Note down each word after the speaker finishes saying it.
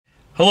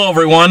Hello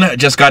everyone, I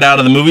just got out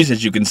of the movies.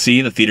 As you can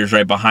see, the theater's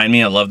right behind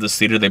me. I love this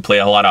theater. They play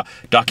a lot of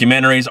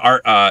documentaries,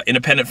 art,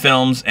 independent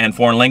films, and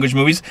foreign language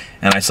movies.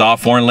 And I saw a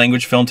foreign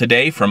language film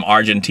today from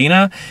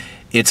Argentina.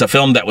 It's a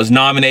film that was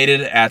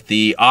nominated at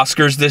the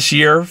Oscars this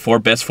year for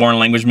Best Foreign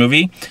Language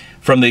Movie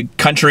from the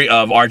country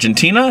of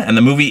Argentina, and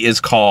the movie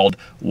is called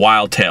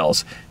Wild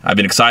Tales. I've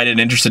been excited and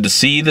interested to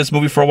see this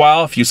movie for a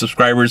while. A few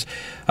subscribers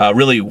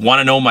really want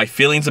to know my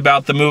feelings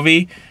about the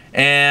movie.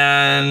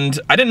 And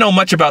I didn't know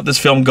much about this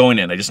film going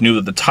in. I just knew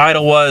that the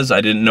title was. I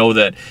didn't know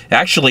that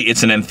actually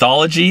it's an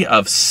anthology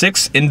of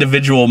 6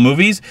 individual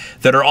movies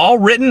that are all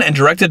written and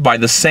directed by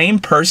the same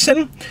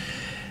person.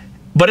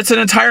 But it's an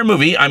entire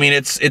movie. I mean,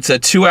 it's a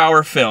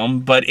 2-hour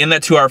film, but in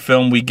that 2-hour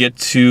film we get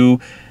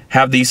to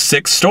have these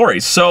 6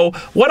 stories. So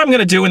what I'm going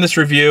to do in this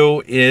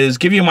review is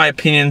give you my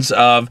opinions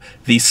of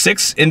the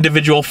 6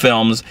 individual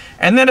films,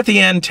 and then at the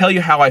end tell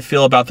you how I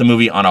feel about the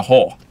movie on a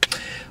whole.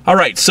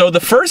 Alright, so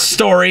the first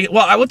story,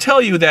 well, I will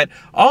tell you that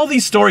all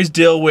these stories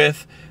deal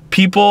with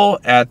people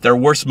at their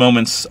worst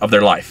moments of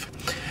their life.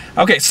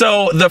 Okay,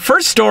 so the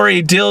first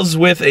story deals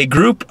with a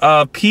group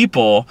of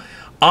people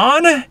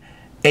on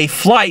a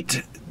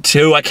flight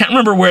to, I can't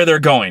remember where they're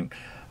going,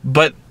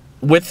 but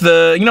with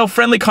the,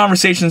 friendly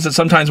conversations that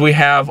sometimes we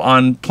have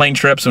on plane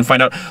trips and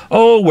find out,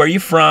 oh, where are you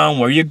from,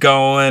 where are you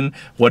going,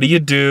 what do you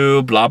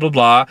do, blah, blah,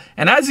 blah.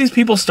 And as these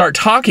people start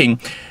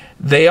talking,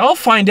 they all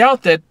find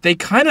out that they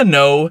kind of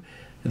know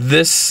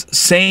this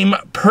same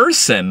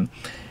person,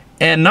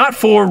 and not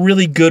for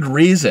really good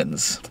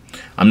reasons.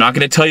 I'm not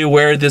going to tell you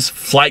where this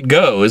flight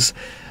goes,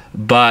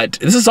 but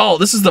this is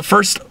the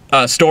first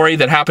story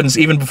that happens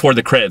even before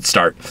the credits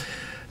start.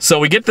 So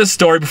we get this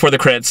story before the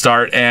credits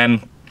start,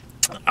 and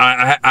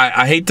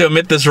I hate to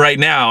admit this right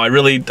now,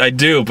 I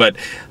do, but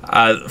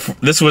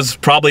this was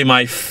probably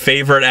my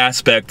favorite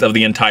aspect of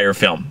the entire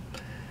film.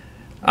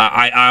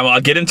 I'll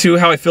get into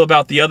how I feel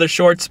about the other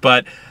shorts,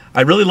 but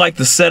I really like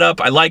the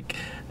setup. I like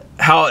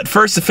how at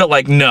first it felt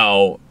like,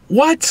 no,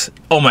 what?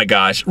 Oh my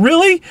gosh,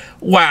 really?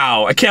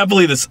 Wow, I can't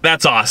believe this.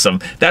 That's awesome.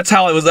 That's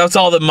how it was. That's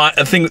all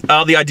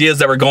the ideas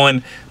that were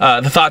going,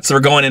 the thoughts that were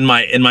going in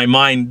my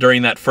mind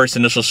during that first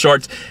initial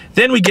shorts.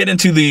 Then we get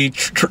into the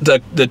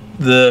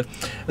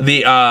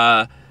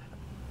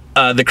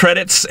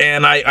credits,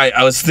 and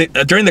I was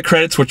during the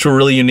credits, which were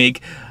really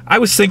unique. I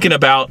was thinking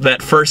about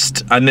that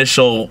first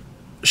initial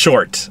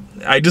short.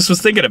 I just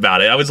was thinking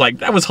about it. I was like,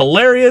 that was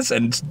hilarious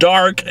and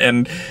dark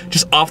and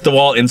just off the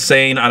wall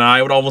insane, and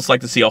I would almost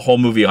like to see a whole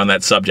movie on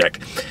that subject.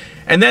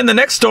 And then the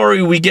next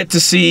story, we get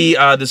to see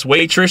this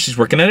waitress. She's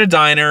working at a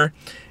diner,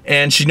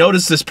 and she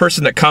noticed this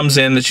person that comes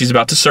in that she's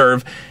about to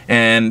serve,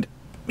 and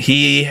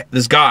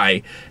this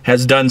guy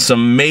has done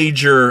some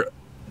major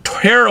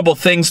terrible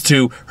things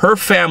to her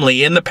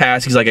family in the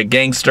past. He's like a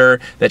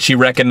gangster that she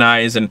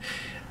recognized, and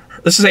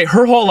let's just say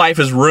her whole life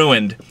is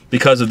ruined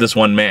because of this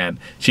one man.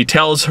 She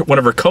tells one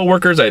of her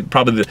coworkers,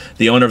 probably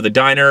the owner of the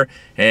diner,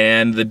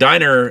 and the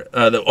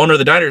owner of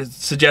the diner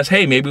suggests,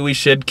 hey, maybe we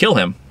should kill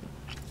him.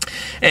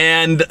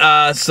 And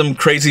some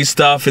crazy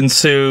stuff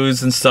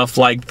ensues and stuff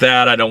like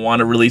that. I don't want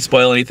to really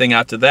spoil anything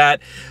after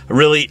that. I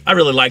really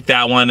liked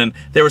that one, and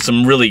there were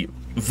some really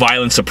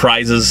violent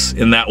surprises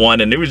in that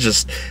one, and it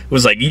was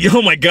like,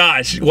 oh my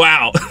gosh,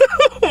 wow.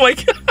 Oh my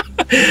god.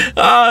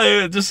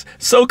 Just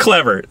so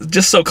clever,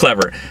 just so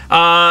clever.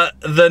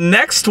 The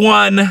next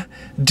one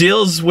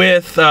deals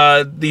with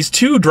these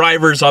 2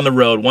 drivers on the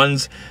road.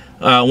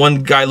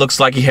 One guy looks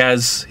like he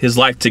has his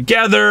life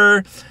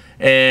together,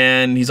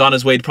 and he's on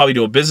his way probably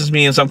to a business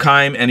meeting of some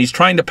kind, and he's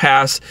trying to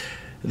pass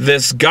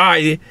this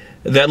guy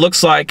that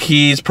looks like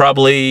he's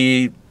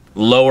probably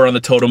lower on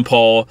the totem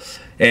pole,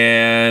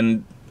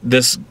 and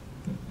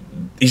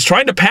he's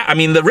trying to pass. I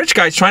mean, the rich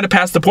guy's trying to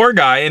pass the poor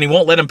guy, and he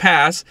won't let him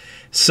pass.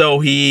 So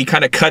he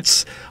kind of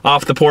cuts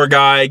off the poor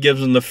guy,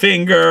 gives him the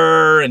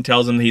finger, and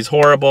tells him he's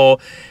horrible.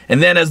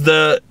 And then as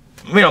the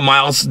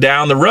miles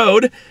down the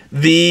road,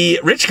 the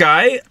rich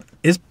guy,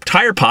 his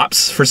tire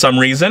pops for some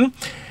reason,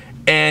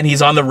 and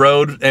he's on the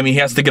road. I mean, he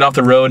has to get off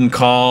the road and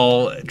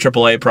call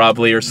AAA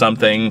probably or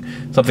something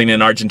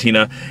in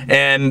Argentina.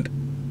 And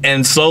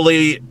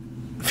slowly,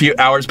 a few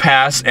hours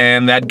pass,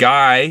 and that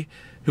guy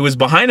who was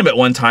behind him at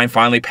one time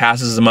finally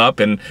passes him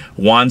up and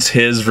wants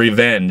his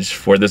revenge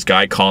for this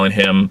guy calling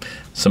him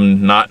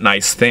some not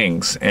nice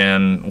things.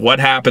 And what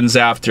happens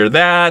after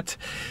that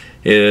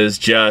is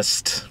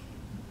just,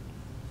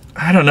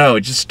 I don't know,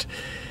 it just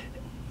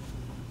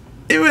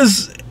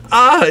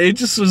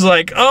was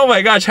like, oh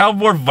my gosh, how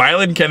more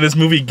violent can this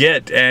movie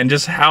get? And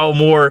just how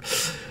more,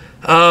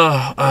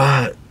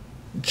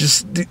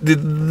 just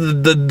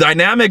the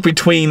dynamic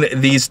between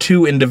these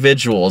 2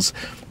 individuals,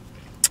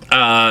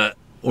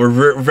 were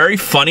very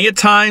funny at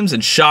times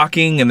and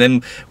shocking, and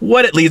then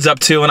what it leads up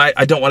to, and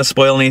I don't want to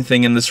spoil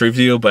anything in this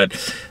review, but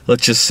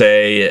let's just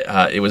say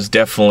it was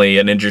definitely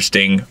an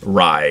interesting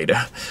ride.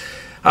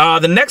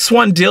 The next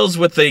one deals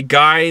with a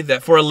guy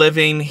that for a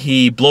living,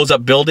 he blows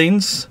up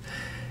buildings,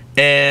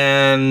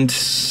 and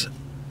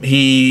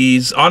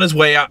he's on his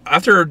way,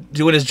 after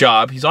doing his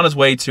job, he's on his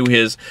way to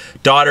his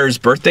daughter's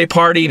birthday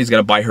party, and he's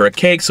going to buy her a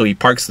cake, so he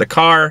parks the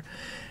car.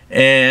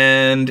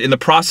 And in the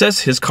process,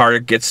 his car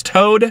gets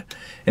towed,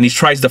 and he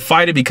tries to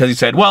fight it because he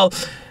said, well,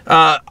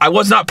 I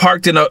was not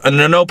parked in a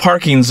no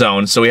parking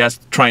zone, so he has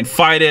to try and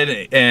fight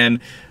it, and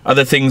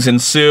other things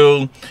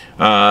ensue.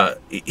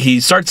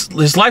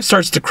 His life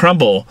starts to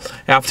crumble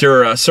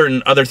after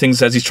certain other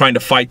things as he's trying to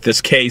fight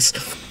this case,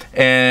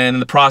 and in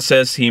the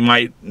process, he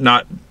might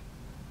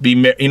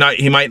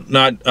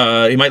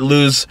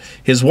lose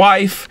his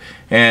wife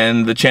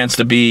and the chance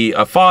to be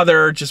a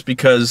father, just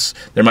because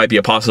there might be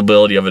a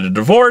possibility of a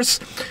divorce.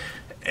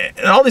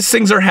 And all these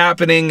things are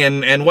happening,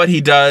 and what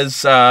he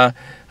does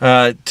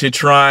to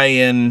try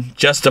and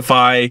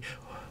justify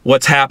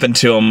what's happened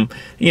to him,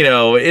 you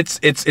know, it's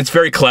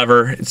very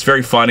clever, it's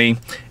very funny,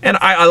 and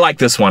I like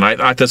this one. I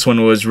thought this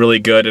one was really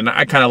good, and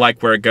I kind of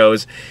like where it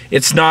goes.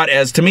 It's not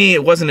as, to me,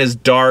 it wasn't as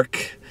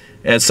dark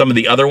as some of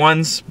the other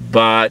ones,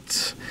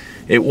 but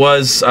it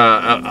was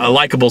a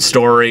likable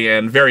story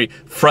and very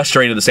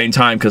frustrating at the same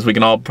time, because we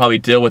can all probably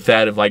deal with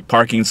that of like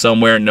parking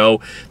somewhere and know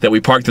that we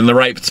parked in the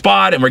right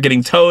spot and we're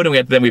getting towed,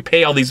 and then we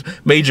pay all these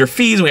major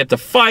fees and we have to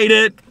fight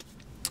it.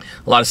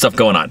 A lot of stuff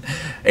going on.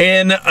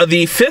 In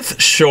the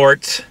fifth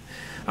short,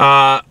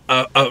 a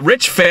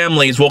rich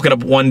family is woken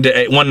up one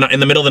night in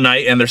the middle of the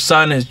night, and their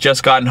son has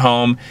just gotten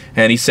home,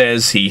 and he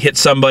says he hit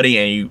somebody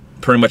and he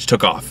pretty much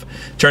took off.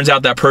 Turns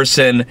out that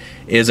person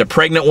is a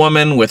pregnant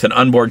woman with an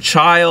unborn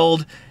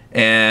child,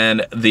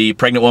 and the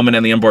pregnant woman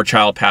and the unborn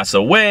child pass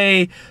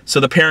away. So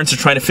the parents are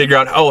trying to figure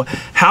out, oh,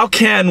 how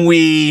can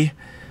we,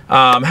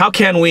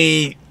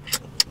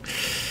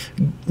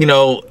 you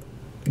know,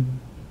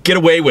 get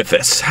away with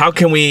this? How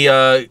can we,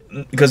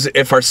 because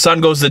if our son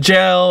goes to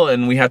jail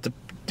and we have to,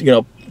 you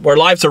know, our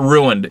lives are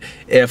ruined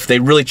if they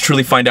really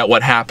truly find out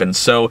what happened.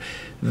 So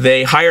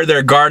they hire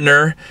their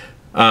gardener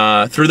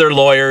through their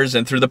lawyers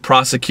and through the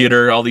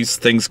prosecutor. All these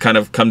things kind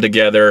of come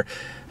together.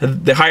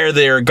 They hire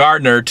their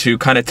gardener to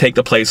kind of take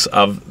the place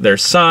of their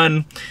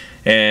son.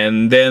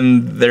 And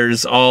then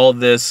there's all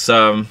this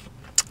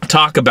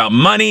talk about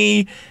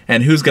money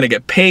and who's going to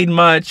get paid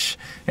much,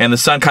 and the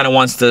son kind of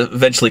wants to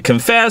eventually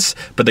confess,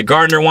 but the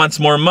gardener wants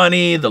more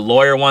money, the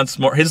lawyer wants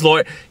more, his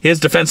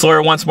defense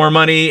lawyer wants more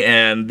money,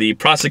 and the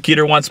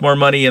prosecutor wants more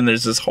money, and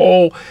there's this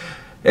whole,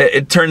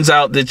 it turns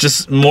out it's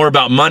just more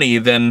about money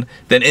than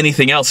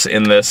anything else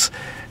in this.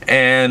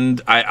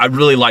 And I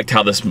really liked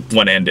how this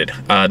one ended.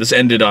 This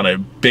ended on a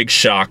big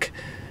shock,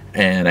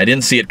 and I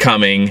didn't see it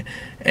coming,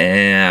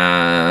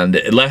 and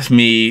it left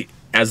me,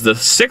 as the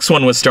sixth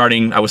one was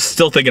starting, I was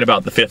still thinking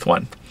about the fifth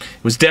one.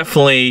 It was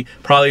definitely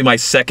probably my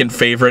second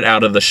favorite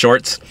out of the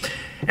shorts.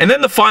 And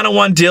then the final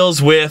one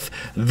deals with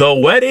The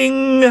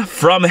Wedding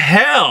from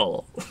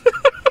Hell.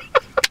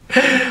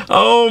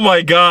 Oh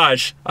my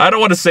gosh. I don't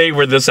want to say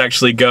where this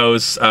actually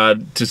goes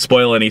to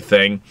spoil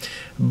anything.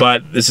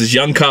 But this is a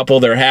young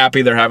couple, they're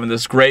happy, they're having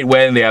this great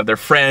wedding, they have their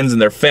friends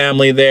and their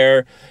family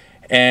there.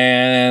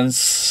 And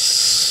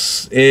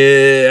as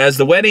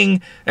the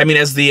wedding,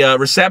 as the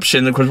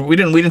reception, of course we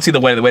didn't see the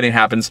way the wedding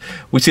happens.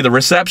 We see the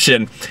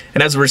reception,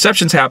 and as the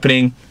reception's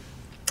happening,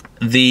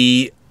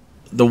 the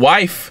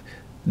wife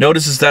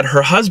notices that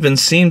her husband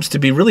seems to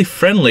be really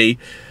friendly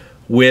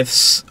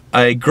with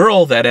a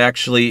girl that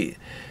actually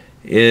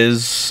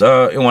is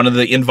one of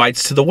the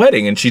invites to the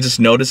wedding, and she just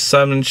noticed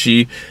something.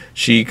 And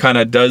she kind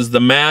of does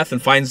the math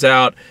and finds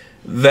out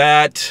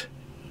that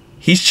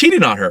he's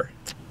cheating on her.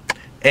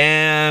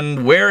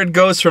 And where it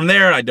goes from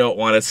there, I don't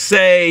want to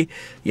say.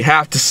 You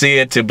have to see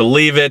it to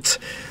believe it.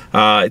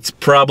 It's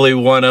probably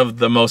one of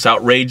the most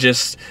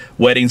outrageous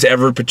weddings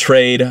ever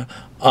portrayed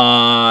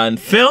on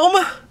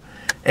film,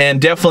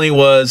 and definitely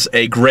was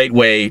a great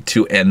way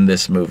to end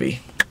this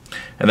movie.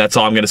 And that's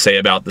all I'm going to say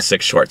about the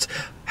 6 shorts.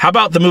 How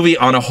about the movie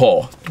on a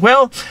whole?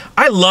 Well,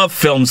 I love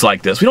films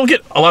like this. We don't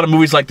get a lot of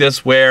movies like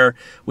this where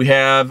we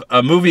have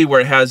a movie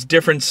where it has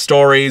different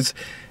stories,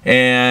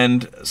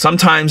 and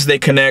sometimes they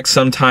connect,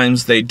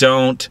 sometimes they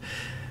don't.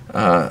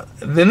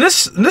 In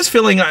this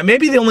feeling,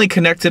 maybe they only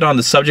connected on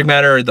the subject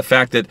matter, or the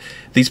fact that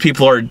these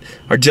people are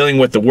dealing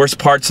with the worst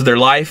parts of their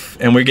life,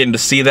 and we're getting to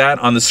see that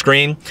on the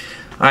screen.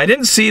 I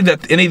didn't see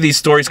that any of these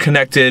stories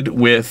connected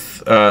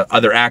with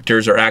other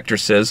actors or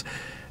actresses,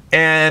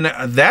 and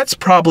that's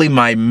probably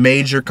my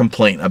major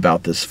complaint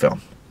about this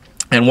film,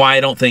 and why I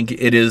don't think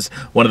it is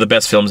one of the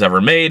best films ever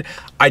made.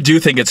 I do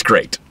think it's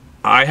great.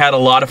 I had a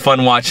lot of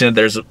fun watching it.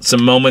 There's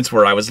some moments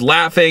where I was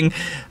laughing.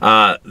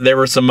 There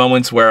were some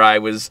moments where I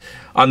was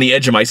on the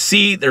edge of my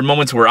seat. There were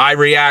moments where I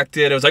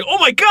reacted. I was like, oh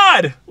my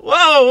God,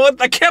 whoa,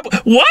 I can't,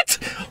 what?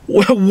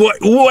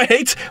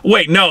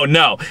 Wait,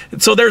 no.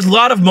 So there's a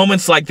lot of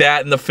moments like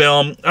that in the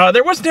film.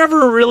 There was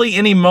never really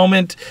any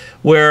moment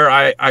where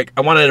I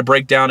wanted to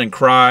break down and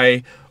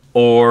cry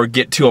or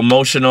get too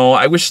emotional.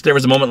 I wish there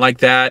was a moment like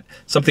that,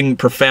 something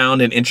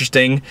profound and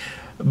interesting.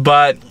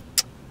 But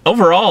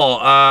overall,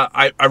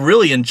 I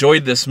really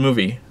enjoyed this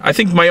movie. I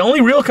think my only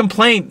real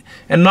complaint,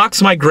 and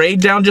knocks my grade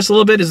down just a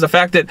little bit, is the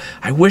fact that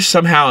I wish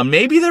somehow, and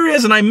maybe there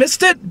is and I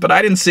missed it, but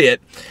I didn't see it,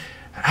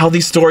 how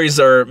these stories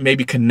are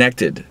maybe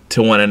connected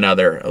to one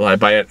another, like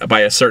by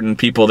a certain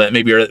people that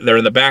maybe they're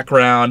in the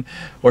background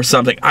or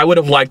something. I would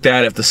have liked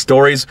that if the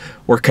stories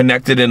were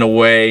connected in a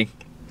way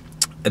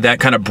that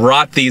kind of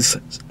brought these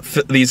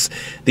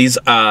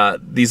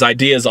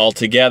ideas all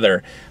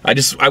together.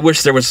 I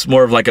wish there was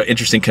more of like an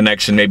interesting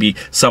connection. Maybe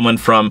someone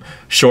from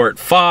short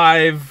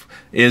 5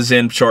 is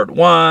in short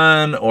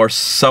 1, or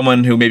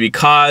someone who maybe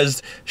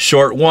caused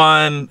short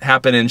 1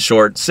 happen in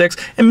short 6.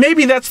 And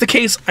maybe that's the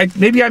case.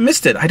 Maybe I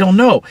missed it. I don't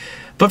know.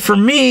 But for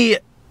me,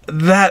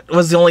 that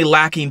was the only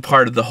lacking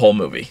part of the whole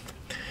movie.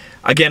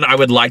 Again, I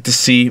would like to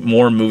see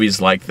more movies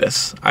like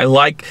this. I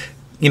like,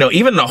 you know,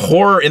 even in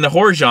the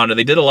horror genre,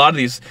 they did a lot of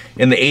these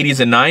in the 80s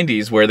and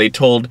 90s where they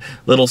told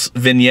little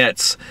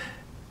vignettes,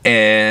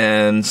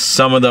 and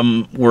some of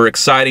them were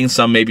exciting,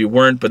 some maybe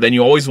weren't, but then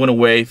you always went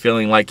away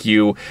feeling like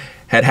you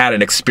had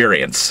an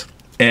experience.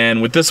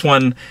 And with this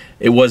one,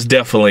 it was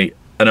definitely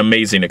an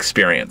amazing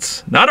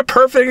experience. Not a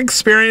perfect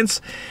experience.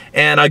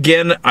 And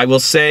again, I will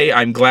say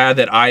I'm glad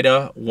that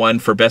Ida won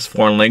for Best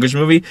Foreign Language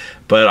Movie,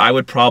 but I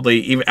would probably,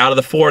 even out of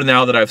the 4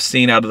 now that I've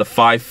seen, out of the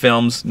 5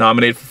 films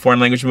nominated for Foreign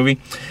Language Movie,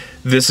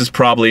 this is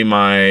probably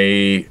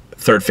my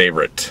 3rd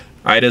favorite.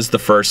 Ida's the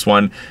first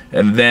one,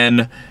 and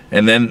then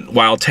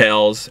Wild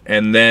Tales,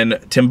 and then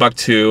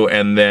Timbuktu,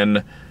 and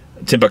then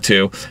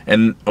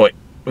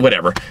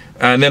whatever.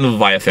 And then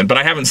Leviathan. But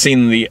I haven't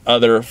seen the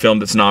other film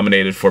that's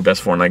nominated for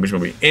Best Foreign Language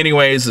Movie.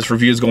 Anyways, this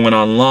review is going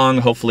on long.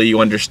 Hopefully you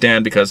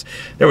understand, because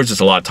there was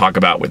just a lot to talk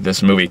about with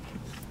this movie.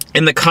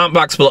 In the comment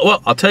box below,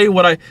 well, I'll tell you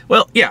what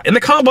in the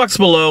comment box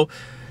below,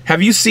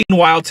 have you seen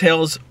Wild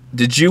Tales?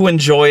 Did you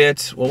enjoy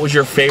it? What was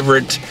your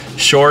favorite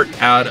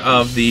short out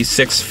of the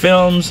 6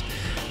 films?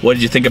 What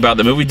did you think about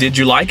the movie? Did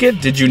you like it?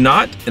 Did you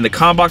not? In the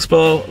comment box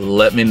below,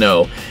 let me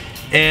know.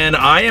 And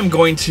I am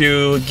going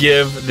to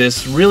give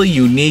this really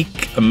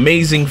unique,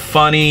 amazing,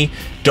 funny,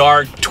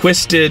 dark,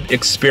 twisted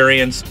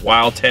experience,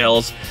 Wild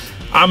Tales,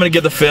 I'm going to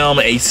give the film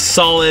a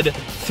solid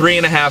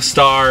 3.5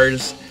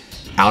 stars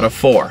out of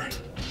 4.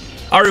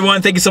 All right,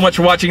 everyone, thank you so much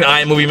for watching.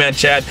 I am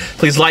MovieManCHAD.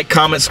 Please like,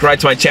 comment, subscribe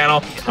to my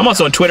channel. I'm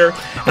also on Twitter,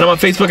 and I'm on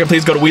Facebook, and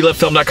please go to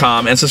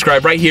WeLiveFilm.com and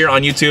subscribe right here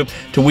on YouTube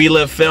to We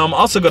Live Film.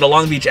 Also go to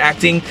Long Beach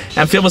Acting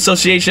and Film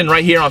Association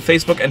right here on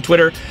Facebook and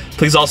Twitter.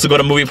 Please also go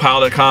to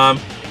MoviePile.com.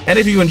 And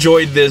if you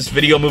enjoyed this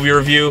video movie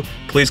review,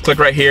 please click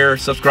right here,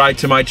 subscribe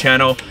to my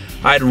channel.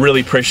 I'd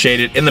really appreciate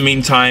it. In the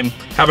meantime,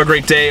 have a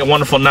great day, a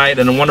wonderful night,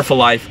 and a wonderful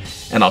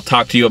life, and I'll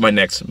talk to you at my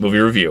next movie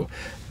review.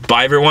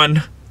 Bye,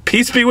 everyone.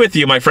 Peace be with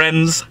you, my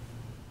friends.